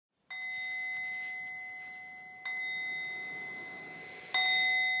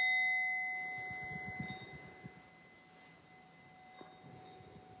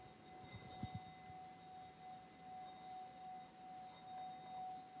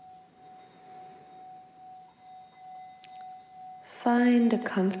Find a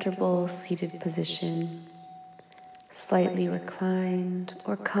comfortable seated position, slightly reclined,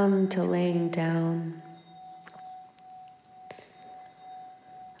 or come to laying down.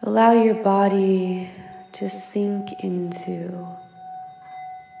 Allow your body to sink into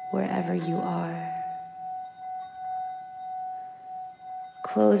wherever you are.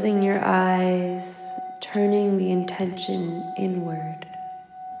 Closing your eyes, turning the intention inward.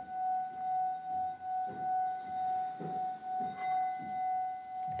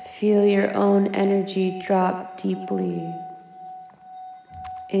 Feel your own energy drop deeply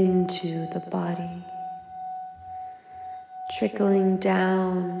into the body, trickling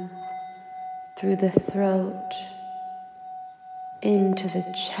down through the throat, into the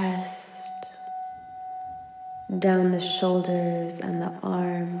chest, down the shoulders and the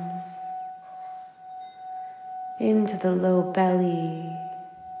arms, into the low belly,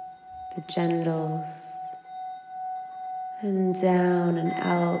 the genitals, and down and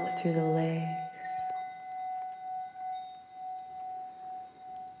out through the legs.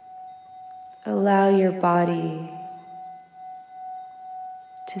 Allow your body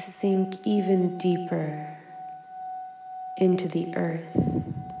to sink even deeper into the earth.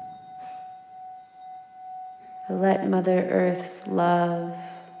 Let Mother Earth's love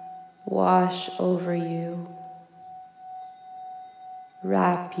wash over you,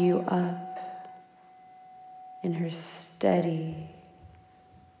 wrap you up in her steady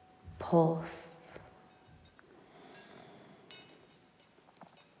pulse.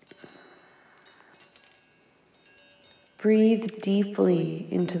 Breathe deeply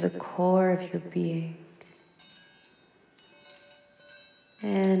into the core of your being.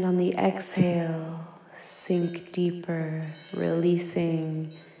 And on the exhale, sink deeper,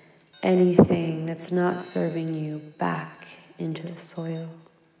 releasing anything that's not serving you back into the soil.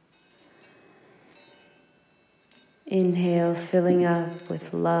 Inhale, filling up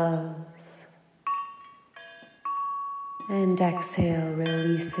with love. And exhale,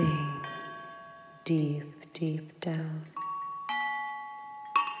 releasing deep, deep down.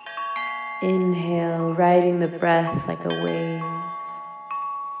 Inhale, riding the breath like a wave.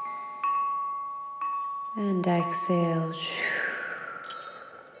 And exhale,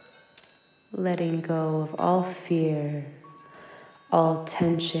 letting go of all fear, all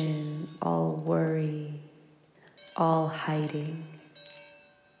tension, all worry, all hiding.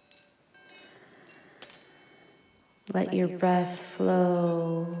 Let your breath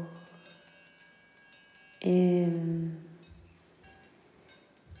flow in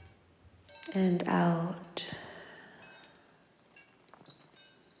and out.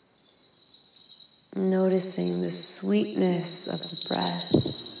 Noticing the sweetness of the breath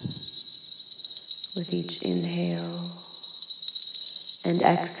with each inhale and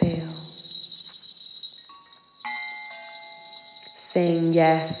exhale. Saying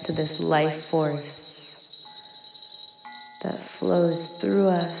yes to this life force that flows through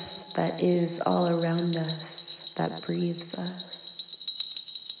us, that is all around us, that breathes us.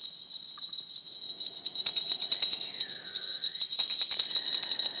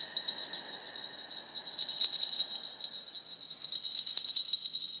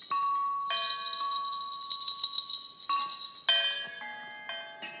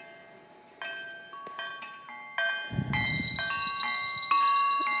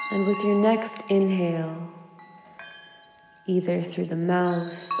 And with your next inhale, either through the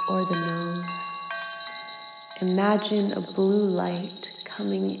mouth or the nose, imagine a blue light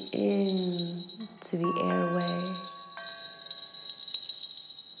coming in to the airway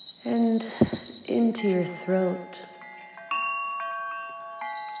and into your throat.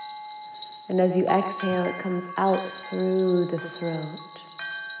 And as you exhale, it comes out through the throat.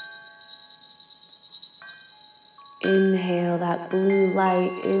 Inhale that blue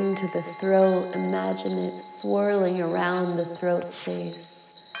light into the throat. Imagine it swirling around the throat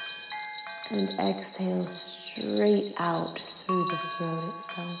space. And exhale straight out through the throat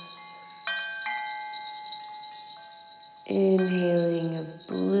itself. Inhaling a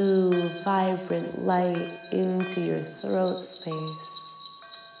blue, vibrant light into your throat space.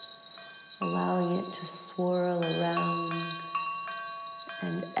 Allowing it to swirl around.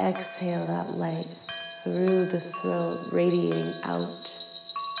 And exhale that light through the throat, radiating out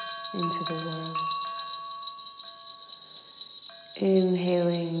into the world.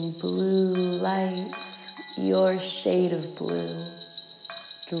 Inhaling blue light, your shade of blue,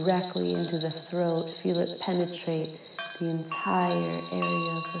 directly into the throat. Feel it penetrate the entire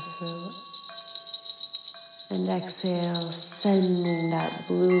area of the throat. And exhale, sending that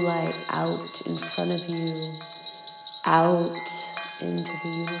blue light out in front of you, out into the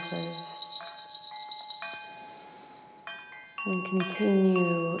universe. And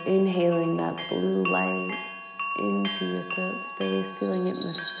continue inhaling that blue light into your throat space, feeling it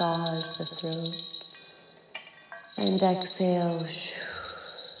massage the throat. And exhale,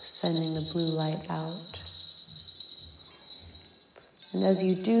 sending the blue light out. And as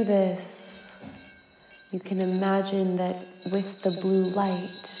you do this, you can imagine that with the blue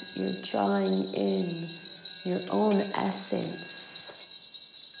light, you're drawing in your own essence,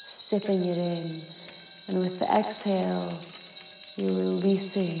 sipping it in. And with the exhale, you're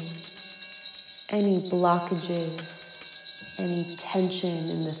releasing any blockages, any tension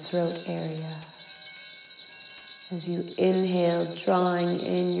in the throat area. As you inhale, drawing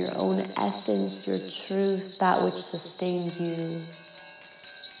in your own essence, your truth, that which sustains you.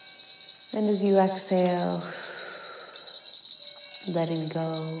 And as you exhale, letting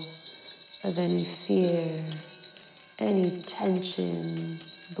go of any fear, any tension,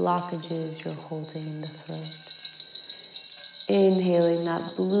 blockages you're holding in the throat. Inhaling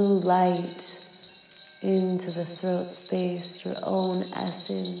that blue light into the throat space, your own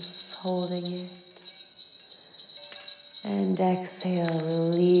essence, holding it. And exhale,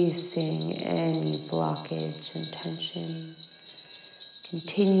 releasing any blockage and tension.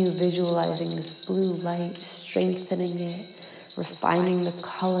 Continue visualizing this blue light, strengthening it, refining the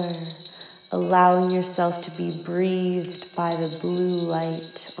color, allowing yourself to be breathed by the blue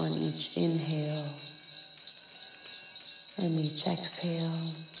light on each inhale and each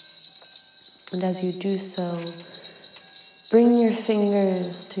exhale. And as you do so, bring your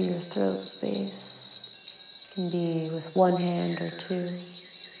fingers to your throat space. It can be with one hand or two.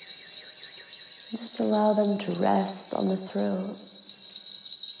 Just allow them to rest on the throat.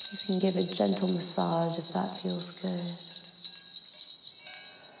 You can give a gentle massage if that feels good.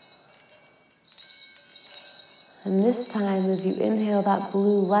 And this time, as you inhale that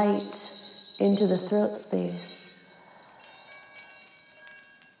blue light into the throat space,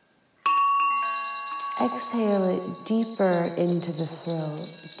 exhale it deeper into the throat,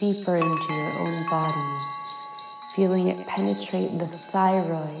 deeper into your own body, feeling it penetrate the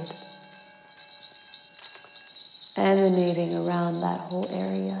thyroid, emanating around that whole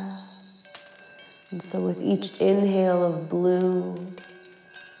area. And so with each inhale of blue,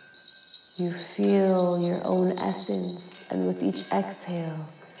 you feel your own essence, and with each exhale,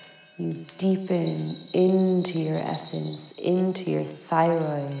 you deepen into your essence, into your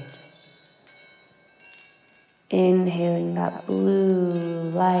thyroid. Inhaling that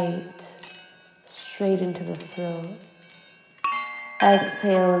blue light straight into the throat.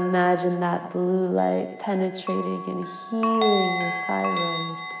 Exhale, imagine that blue light penetrating and healing your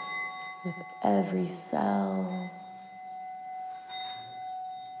thyroid with every cell.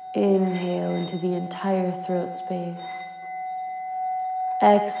 Inhale into the entire throat space.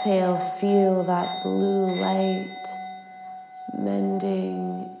 Exhale, feel that blue light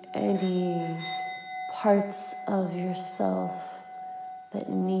mending any parts of yourself that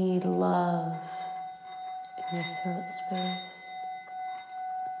need love in your throat space.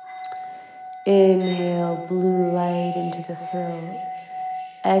 Inhale, blue light into the throat.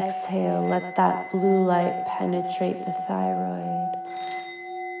 Exhale, let that blue light penetrate the thyroid.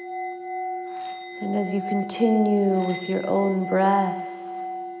 And as you continue with your own breath,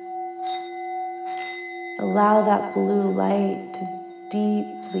 allow that blue light to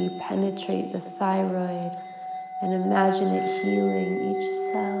deeply penetrate the thyroid and imagine it healing each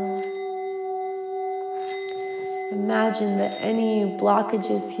cell. Imagine that any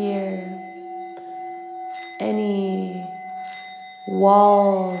blockages here, any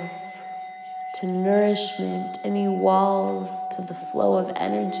walls to nourishment, any walls to the flow of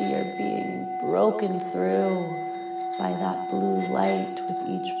energy are being broken through by that blue light with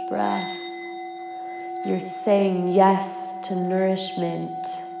each breath. You're saying yes to nourishment,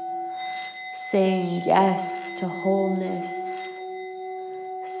 saying yes to wholeness,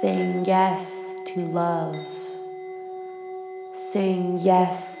 saying yes to love, saying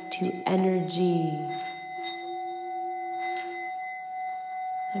yes to energy.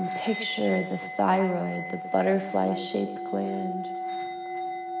 And picture the thyroid, the butterfly-shaped gland,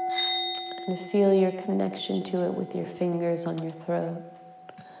 and feel your connection to it with your fingers on your throat.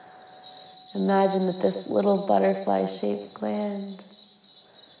 Imagine that this little butterfly-shaped gland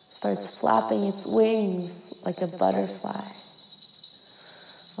starts flapping its wings like a butterfly.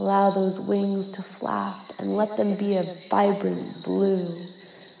 Allow those wings to flap and let them be a vibrant blue,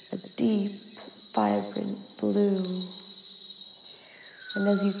 a deep, vibrant blue. And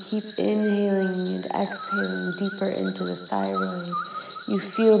as you keep inhaling and exhaling deeper into the thyroid, you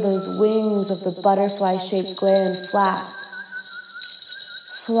feel those wings of the butterfly-shaped gland flap.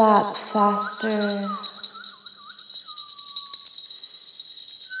 Flap faster.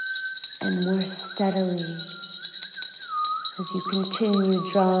 and more steadily as you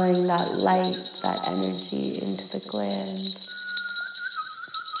continue drawing that light, that energy into the gland.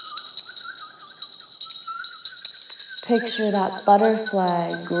 Picture that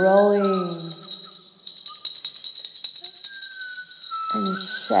butterfly growing and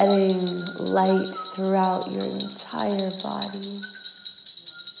shedding light throughout your entire body.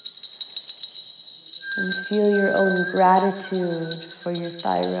 And feel your own gratitude for your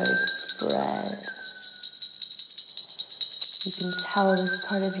thyroid spread. You can tell this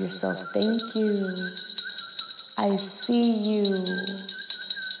part of yourself, thank you. I see you.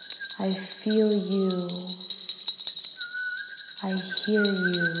 I feel you. I hear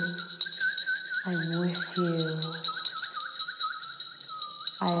you. I'm with you.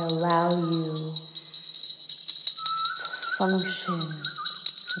 I allow you to function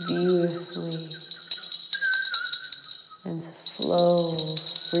beautifully and to flow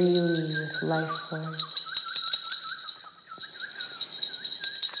freely with life force.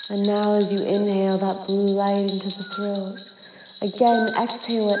 And now as you inhale that blue light into the throat, again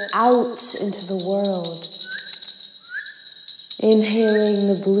exhale it out into the world. Inhaling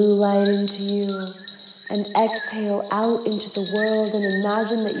the blue light into you and exhale out into the world, and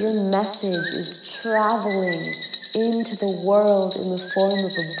imagine that your message is traveling into the world in the form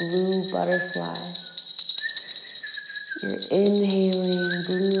of a blue butterfly. You're inhaling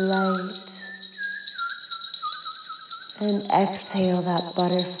blue light and exhale that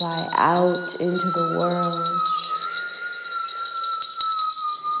butterfly out into the world.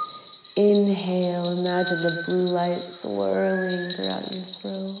 Inhale, imagine the blue light swirling throughout your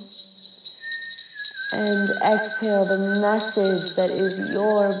throat. And exhale the message that is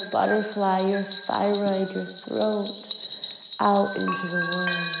your butterfly, your thyroid, your throat, out into the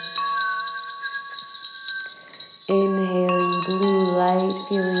world. Inhaling blue light,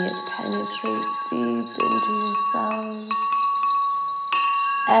 feeling it penetrate deep into your cells.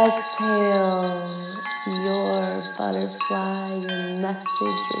 Exhale your butterfly, your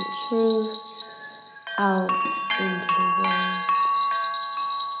message, your truth, out into the world.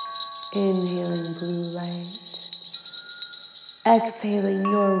 Inhaling blue light. Exhaling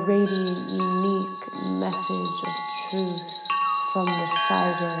your radiant, unique message of truth from the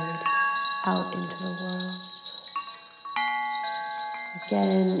thyroid out into the world.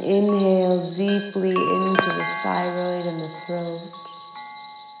 Again, inhale deeply into the thyroid and the throat.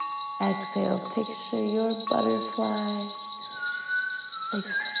 Exhale, picture your butterfly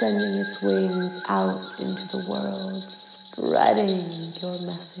extending its wings out into the world, spreading your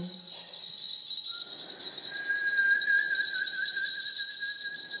message.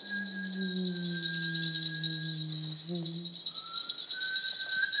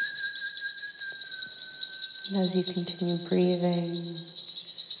 And as you continue breathing,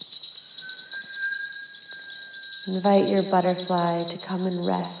 invite your butterfly to come and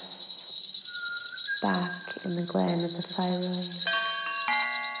rest back in the gland of the thyroid.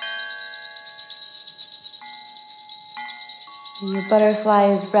 And your butterfly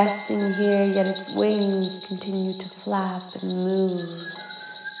is resting here, yet its wings continue to flap and move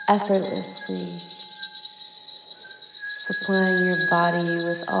effortlessly, supplying your body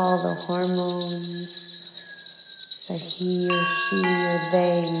with all the hormones that he or she or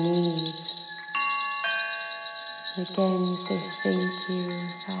they need. And again, you say, thank you,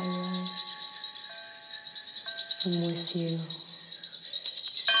 thyroid. I'm with you.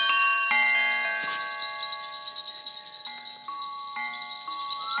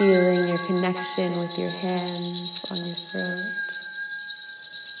 Feeling your connection with your hands on your throat.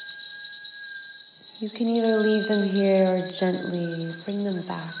 You can either leave them here or gently bring them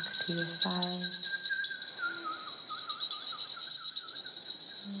back to your side.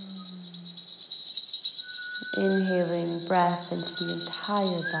 Inhaling breath into the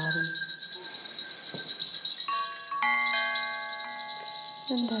entire body.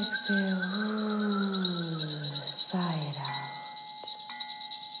 And exhale, sigh it out.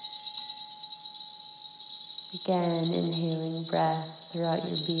 Again, inhaling breath throughout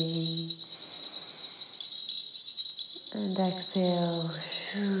your being. And exhale,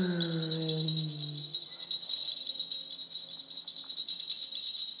 release.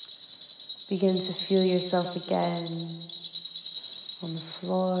 Begin to feel yourself again on the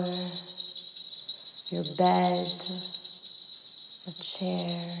floor, your bed, a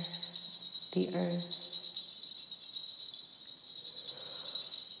chair, the earth.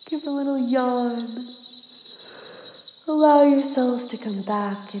 Give a little yawn. Allow yourself to come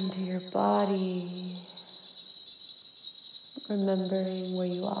back into your body, remembering where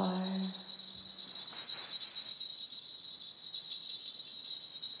you are.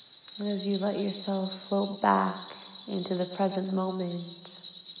 And as you let yourself float back into the present moment,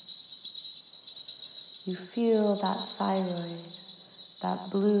 you feel that thyroid, that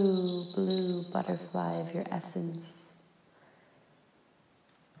blue, blue butterfly of your essence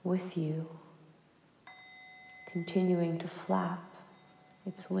with you, continuing to flap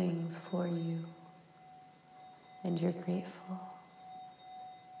its wings for you. And you're grateful.